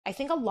I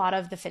think a lot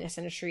of the fitness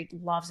industry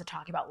loves to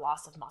talk about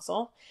loss of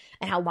muscle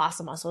and how loss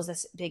of muscle is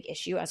this big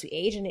issue as we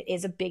age. And it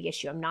is a big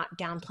issue. I'm not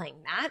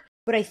downplaying that.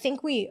 But I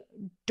think we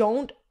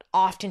don't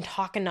often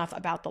talk enough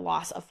about the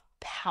loss of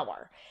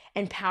power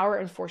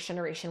and force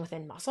generation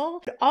within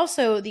muscle, but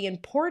also the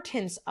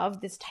importance of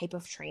this type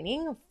of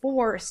training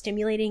for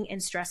stimulating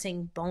and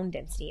stressing bone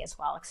density as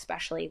well,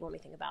 especially when we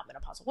think about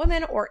menopausal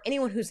women or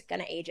anyone who's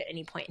going to age at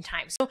any point in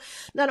time. So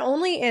not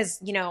only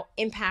is,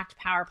 impact,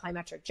 power,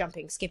 plyometric,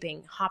 jumping,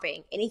 skipping,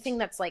 hopping, anything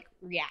that's like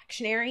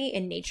reactionary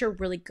in nature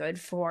really good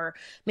for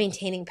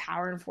maintaining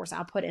power and force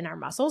output in our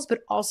muscles,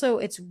 but also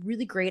it's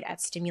really great at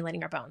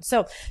stimulating our bones.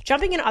 So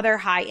jumping and other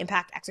high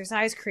impact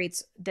exercise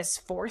creates this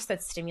force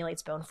that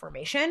stimulates bone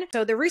formation.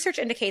 So the research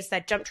indicates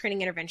that jump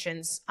training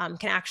interventions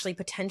can actually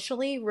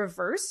potentially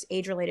reverse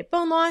age-related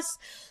bone loss,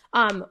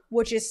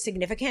 which is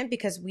significant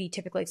because we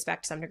typically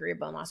expect some degree of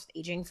bone loss with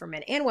aging for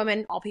men and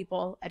women. All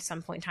people at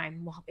some point in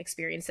time will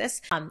experience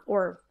this,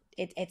 or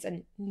it's a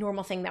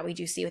normal thing that we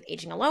do see with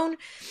aging alone.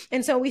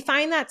 And so we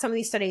find that some of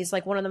these studies,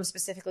 like one of them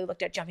specifically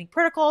looked at jumping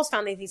protocols,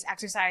 found that these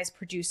exercises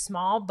produce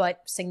small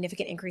but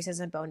significant increases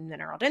in bone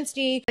mineral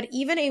density. But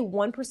even a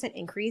 1%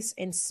 increase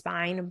in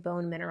spine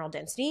bone mineral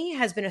density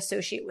has been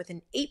associated with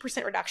an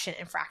 8% reduction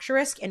in fracture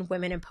risk in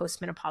women and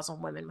postmenopausal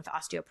women with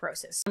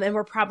osteoporosis. And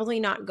we're probably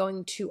not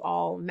going to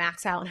all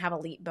max out and have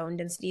elite bone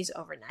densities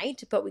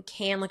overnight, but we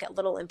can look at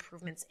little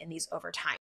improvements in these over time.